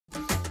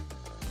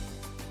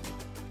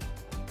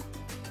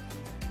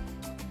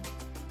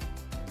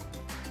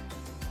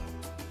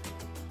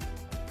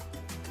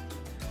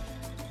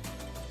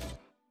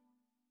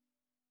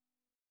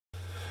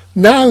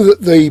Now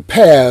that the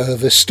pair of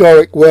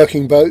historic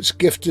working boats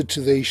gifted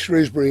to the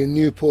Shrewsbury and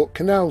Newport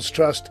Canals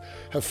Trust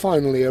have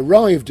finally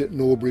arrived at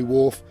Norbury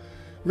Wharf,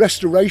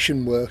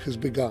 restoration work has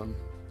begun.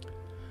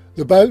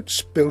 The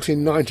boats, built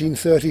in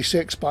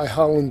 1936 by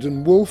Harland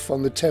and Wolff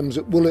on the Thames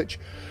at Woolwich,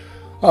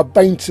 are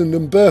Bainton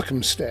and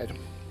Berkhamsted,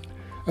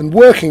 and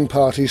working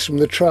parties from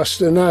the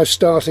Trust are now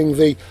starting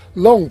the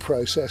long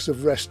process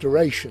of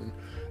restoration,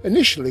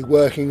 initially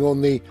working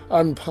on the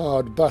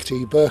unpowered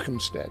butty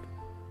Berkhamsted.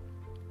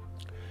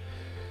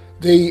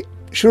 The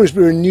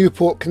Shrewsbury and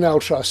Newport Canal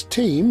Trust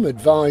team,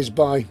 advised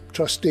by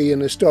Trustee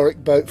and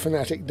historic boat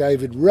fanatic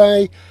David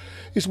Ray,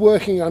 is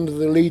working under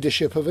the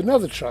leadership of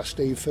another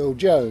trustee, Phil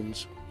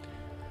Jones.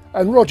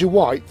 And Roger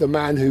White, the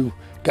man who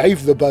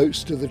gave the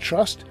boats to the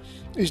Trust,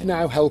 is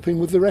now helping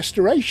with the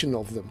restoration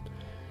of them.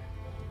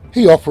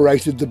 He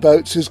operated the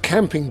boats as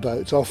camping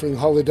boats, offering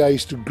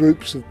holidays to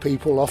groups of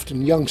people,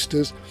 often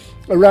youngsters,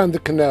 around the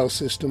canal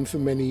system for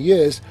many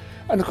years,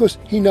 and of course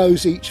he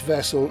knows each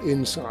vessel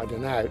inside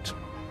and out.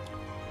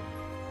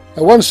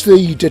 Now, once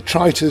the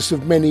detritus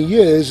of many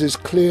years is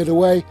cleared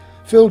away,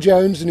 Phil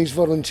Jones and his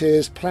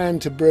volunteers plan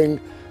to bring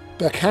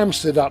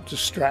Berkhamsted up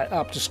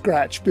to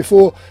scratch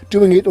before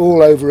doing it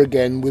all over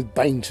again with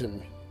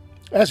Bainton,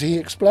 as he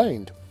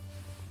explained.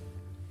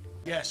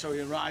 Yeah, so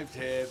we arrived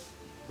here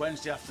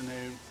Wednesday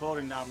afternoon,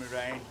 pouring down with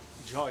rain,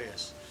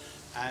 joyous,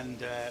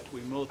 and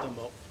we moored them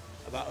up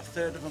about a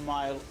third of a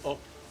mile up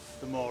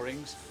the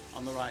moorings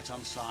on the right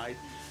hand side,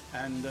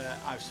 and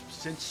I've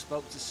since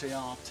spoke to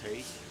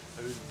CRT,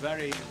 who's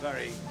very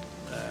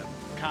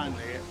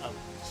kindly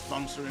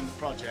sponsoring the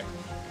project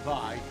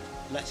by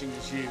letting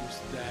us use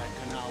their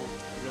Canal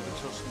River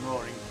Trust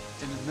mooring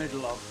in the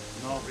middle of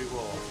Norbury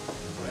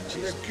Wharf.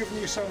 They've given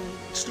you some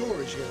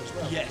storage here as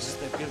well? Yes,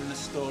 they've given us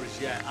storage,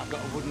 yeah. I've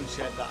got a wooden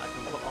shed that I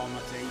can put all my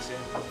things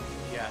in,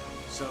 yeah.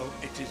 So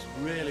it is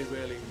really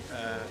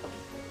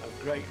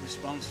a great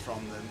response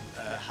from them,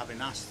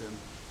 having asked them.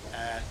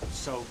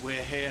 So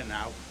we're here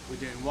now, we're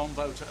doing one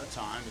boat at a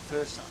time. The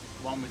first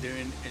one we're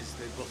doing is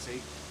the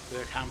butty,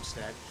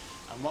 Berkhamsted,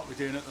 and what we're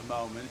doing at the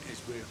moment is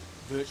we're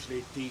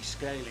virtually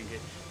descaling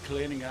it,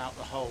 cleaning out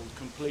the hold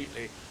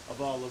completely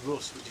of all the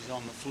rust which is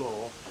on the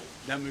floor.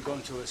 Then we're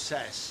going to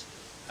assess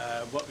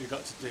what we've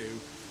got to do,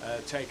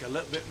 take a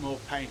little bit more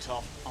paint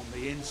off on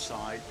the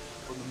inside,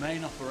 but the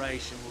main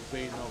operation will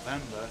be in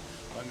November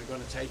when we're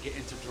going to take it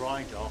into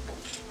dry dock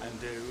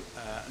and do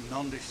a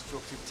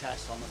non-destructive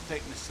test on the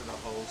thickness of the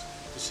hulls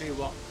to see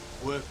what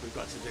work we've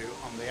got to do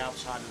on the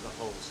outside of the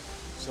hulls.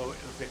 So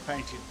it'll be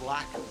painted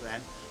black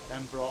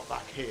then brought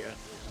back here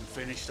and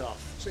finished off.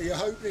 So you're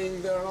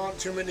hoping there aren't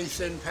too many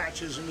thin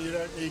patches and you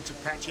don't need to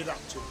patch it up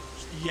too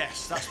much?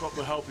 Yes, that's what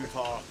we're hoping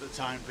for at the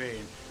time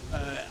being.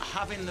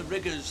 Having the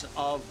rigours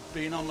of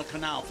being on the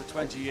canal for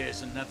 20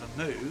 years and never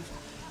moved,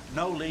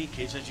 no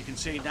leakage, as you can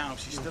see now,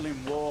 she's still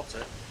in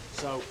water.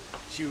 So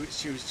she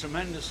was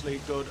tremendously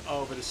good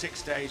over the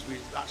 6 days we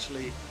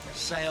actually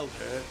sailed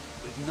her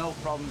with no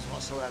problems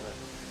whatsoever.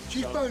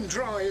 She's bone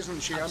dry,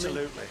 isn't she?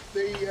 Absolutely. I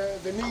mean,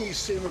 the knees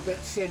seem a bit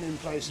thin in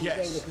places.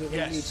 Yes,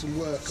 they need some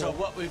work. So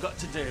what we've got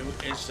to do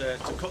is to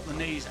cut the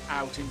knees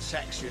out in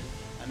section,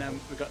 and then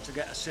we've got to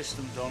get a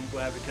system done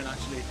where we can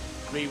actually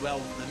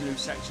re-weld the new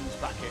sections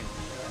back in,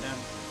 and then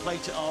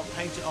paint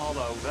it all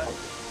over,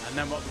 and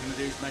then what we're going to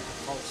do is make a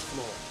false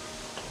floor.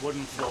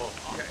 Wooden floor,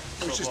 okay.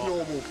 Which is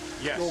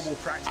normal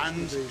practice.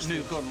 And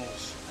new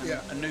gunnels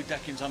and new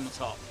deckings on the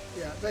top.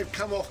 Yeah, they've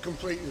come off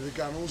completely, the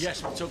gunnels.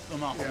 Yes, we took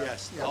them off.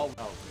 Yes. Yeah. Oh,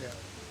 yeah.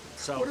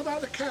 So what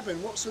about the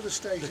cabin? What sort of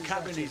state? The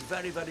cabin is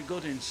very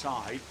good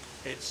inside.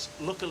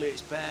 Luckily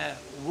it's bare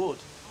wood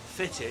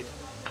fitted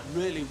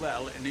really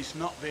well, and it's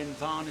not been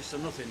varnished or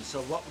nothing.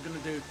 So what we're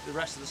going to do the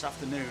rest of this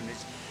afternoon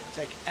is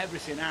take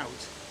everything out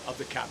of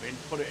the cabin,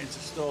 put it into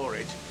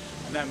storage,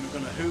 and then we're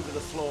going to hoover the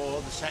floor,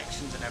 the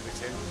sections and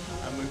everything,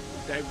 and we're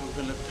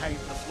going to paint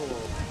the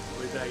floor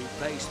with a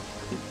base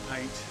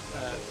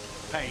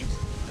paint,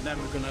 and then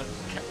we're going to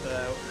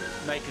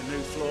make a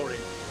new flooring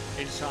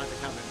inside the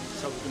cabin.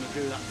 So we're going to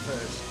do that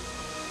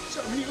first.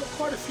 So I mean, you've got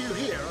quite a few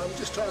here. I'm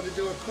just trying to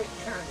do a quick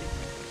count.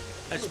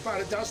 There's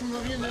about a dozen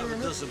of you now, a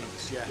dozen of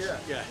us,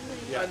 yes.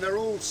 Yeah. And they're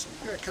all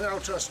Canal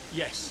Trust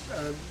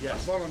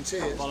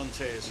volunteers?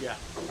 Volunteers, yeah.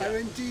 I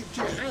mean, do you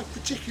have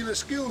particular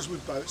skills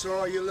with boats, or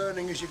are you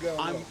learning as you go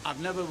along?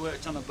 I've never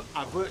worked on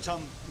I've worked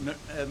on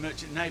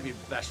merchant navy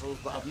vessels,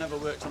 but I've never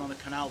worked on a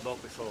canal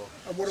boat before.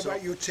 And what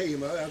about your team?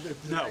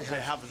 No, they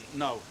haven't,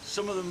 no.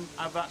 Some of them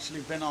have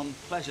actually been on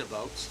pleasure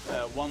boats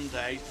one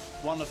day.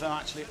 One of them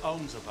actually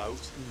owns a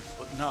boat,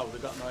 but no,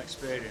 they've got no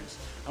experience.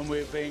 And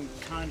we're being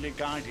kindly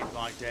guided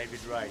by David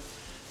Ray.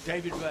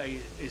 David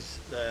Ray is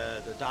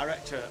the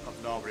director of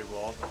Norbury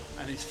Wharf,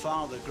 and his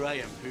father,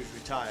 Graham, who's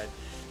retired,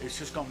 he's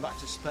just gone back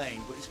to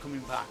Spain, but he's coming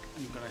back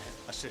and going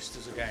to assist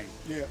us again.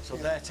 So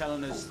they're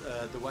telling us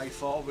the way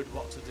forward,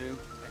 what to do,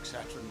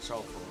 etc. and so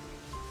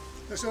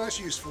forth. So that's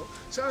useful.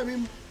 So I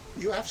mean,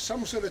 you have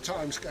some sort of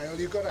time scale.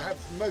 You've got to have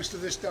most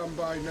of this done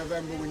by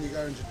November when you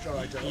go into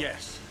dry dock.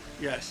 Yes.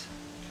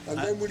 And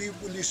then will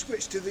you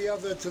switch to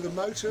the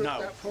motor at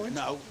that point?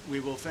 No, we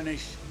will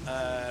finish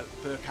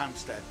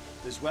Berkhamsted.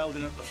 There's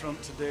welding at the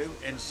front to do,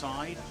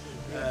 inside.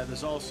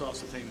 There's all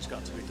sorts of things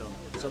got to be done.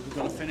 So we're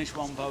going to finish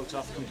one boat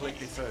off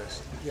completely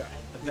first. Yeah.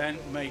 And then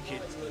make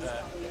it,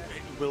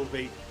 it will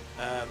be,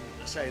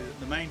 say that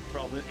the main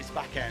problem, its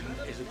back end,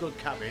 is a good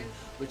cabin.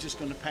 We're just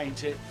going to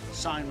paint it,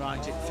 sign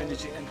write it,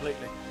 finish it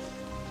completely.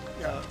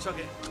 Yeah.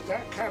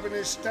 That cabin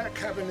is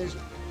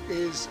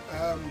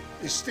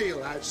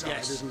steel outside,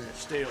 yes, isn't it?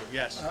 Steel,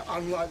 yes.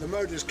 Unlike the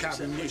motor's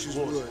cabin, which is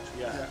wood.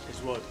 Yeah,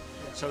 it's wood.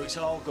 Yeah. So it's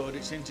all good,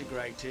 it's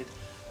integrated.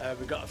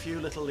 We've got a few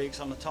little leaks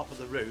on the top of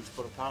the roof,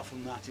 but apart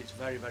from that, it's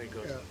very, very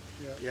good.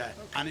 Yeah. Okay.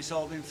 And it's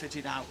all been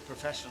fitted out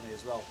professionally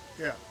as well.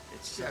 Yeah.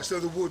 It's, so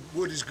the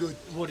wood is good.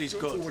 Wood is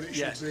good. For what it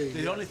yes. should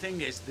be. The only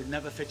thing is they've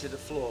never fitted a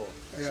floor,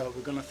 so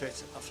we're going to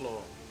fit a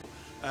floor.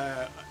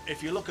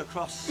 If you look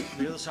across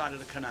the other side of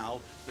the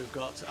canal, we've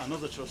got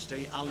another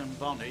trustee, Alan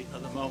Bonney,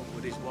 at the moment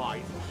with his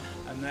wife,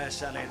 and they're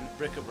selling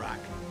bric-a-brac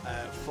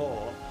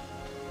for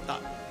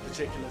that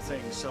particular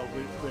thing. So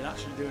we're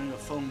actually doing a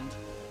fund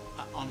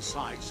on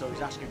site, so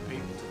he's asking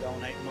people to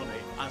donate money,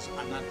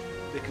 and that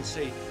they can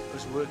see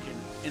us working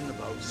in the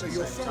boat. So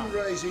you're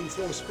fundraising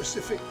for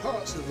specific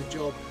parts of the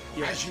job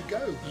as you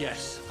go?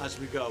 Yes, as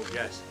we go,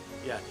 yes.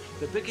 Yeah.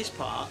 The biggest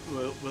part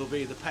will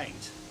be the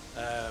paint.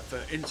 For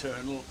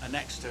internal and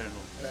external,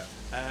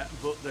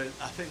 but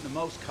I think the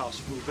most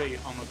cost will be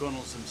on the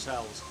gunnels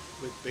themselves,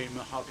 with being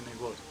mahogany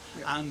wood,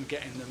 and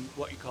getting them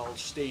what you call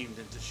steamed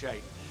into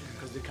shape,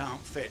 because they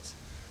can't fit.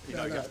 You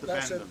have to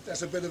bend them.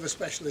 That's a bit of a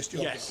specialist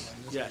job. Yes,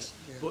 yes.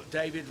 Yeah. But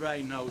David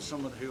Ray knows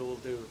someone who will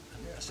do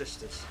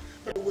assist us.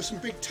 But there were some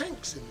big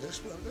tanks in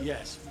this, weren't there?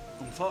 Yes.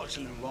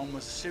 Unfortunately, one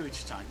was a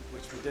sewage tank,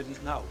 which we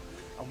didn't know,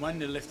 and when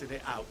they lifted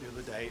it out the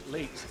other day, it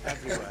leaked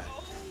everywhere.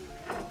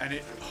 And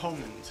it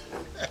hummed,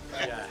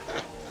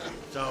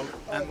 So,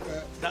 and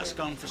that's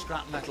gone for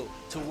scrap metal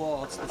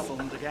towards the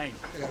fund again.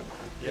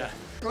 Yeah.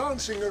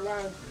 Glancing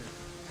around,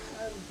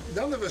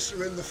 none of us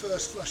are in the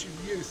first flush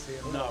of youth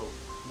here. No,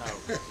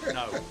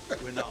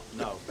 we're not.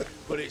 No,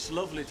 but it's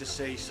lovely to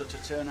see such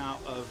a turnout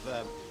of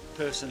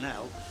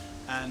personnel,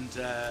 and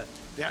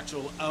the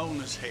actual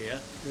owners here,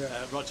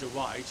 Roger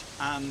White,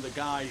 and the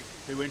guy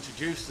who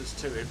introduced us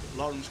to him,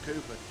 Lawrence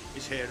Cooper,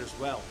 is here as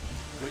well,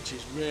 which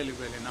is really,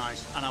 really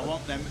nice. And I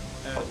want them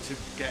to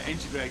get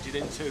integrated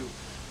into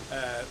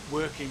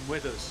working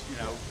with us,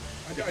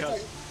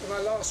 because when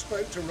I last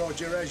spoke to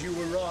Roger as you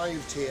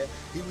arrived here,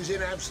 he was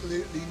in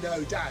absolutely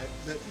no doubt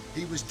that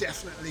he was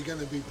definitely going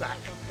to be back.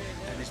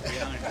 And he's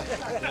behind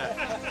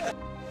us.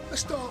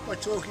 Let's start by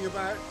talking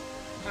about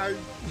how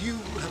you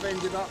have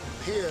ended up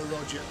here,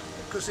 Roger,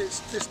 because it's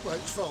this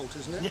bloke's fault,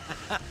 isn't it?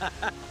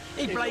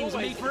 He blames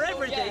me for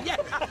everything.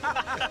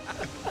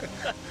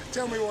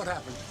 Tell me what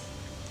happened.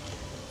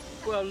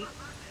 Well,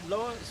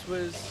 Lawrence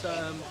was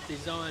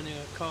designing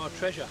a car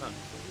treasure hunt,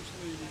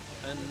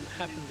 and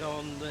happened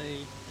on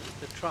the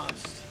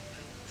trust,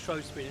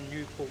 Shrewsbury and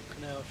Newport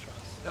Canal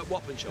Trust. At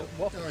Wappenshaw? At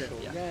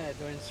Wappenshaw,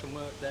 doing some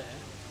work there.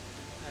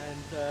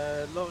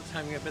 And Lawrence,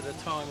 having a bit of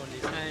time on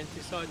his hands,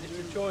 decided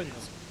to join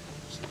them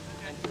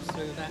and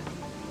pursue that.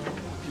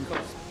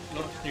 Because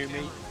Lawrence knew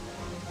me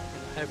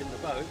having the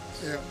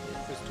boats,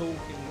 was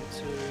talking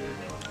to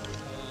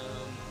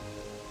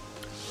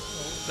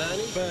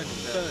Bernie about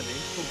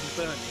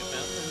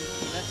them,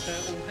 and that's how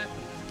it all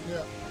happened.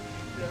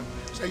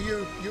 So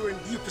you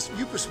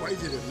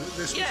persuaded him that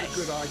this was a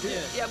good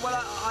idea. Yeah. Well,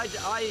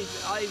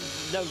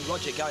 I've known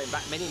Roger going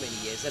back many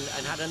years,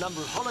 and had a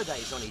number of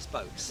holidays on his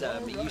boats.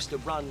 He used to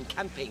run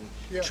camping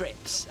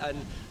trips,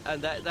 and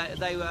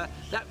they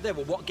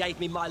were what gave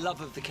me my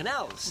love of the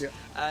canals.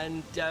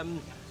 And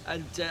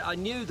I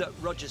knew that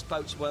Roger's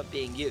boats weren't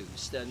being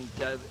used, and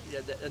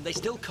they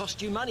still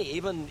cost you money,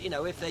 even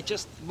if they're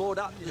just moored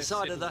up the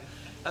side of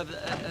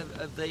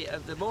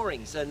the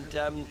moorings.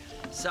 And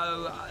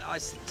so I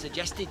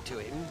suggested to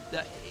him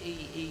that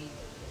he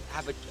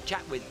have a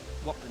chat with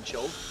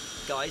Wappenshaw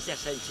guys,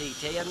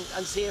 SNTT,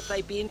 and see if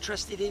they'd be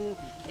interested in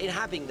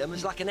having them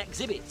as like an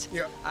exhibit.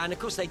 And of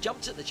course they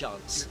jumped at the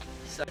chance.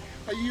 So.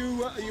 Are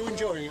you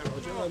enjoying it,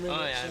 Roger?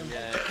 I am.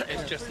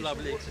 It's just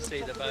lovely to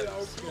see the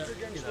boats.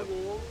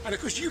 And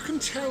of course you can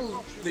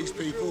tell these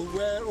people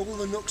where all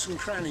the nooks and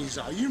crannies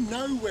are. You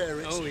know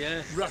where it's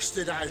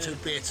rusted out a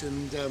bit,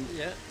 and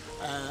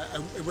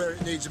where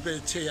it needs a bit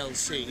of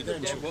TLC,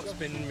 don't you? What's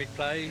been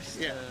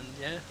replaced.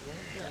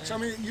 So I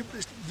mean,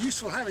 it's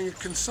useful having a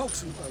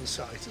consultant on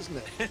site, isn't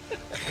it?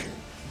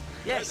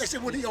 Yes. They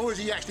said, is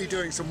he actually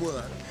doing some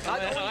work?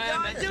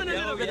 I'm doing a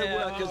little bit of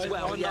work as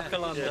well.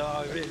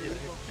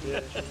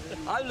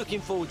 I'm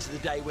looking forward to the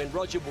day when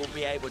Roger will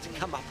be able to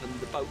come up and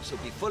the boats will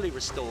be fully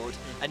restored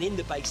and in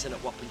the basin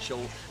at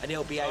Wappenshaw, and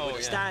he'll be able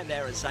to stand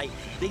there and say,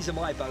 these are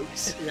my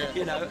boats,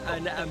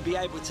 and be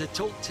able to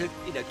talk to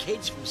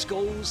kids from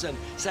schools and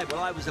say, well,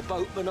 I was a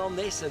boatman on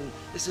this, and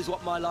this is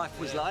what my life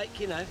was like,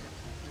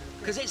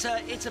 because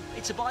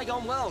it's a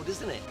bygone world,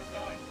 isn't it?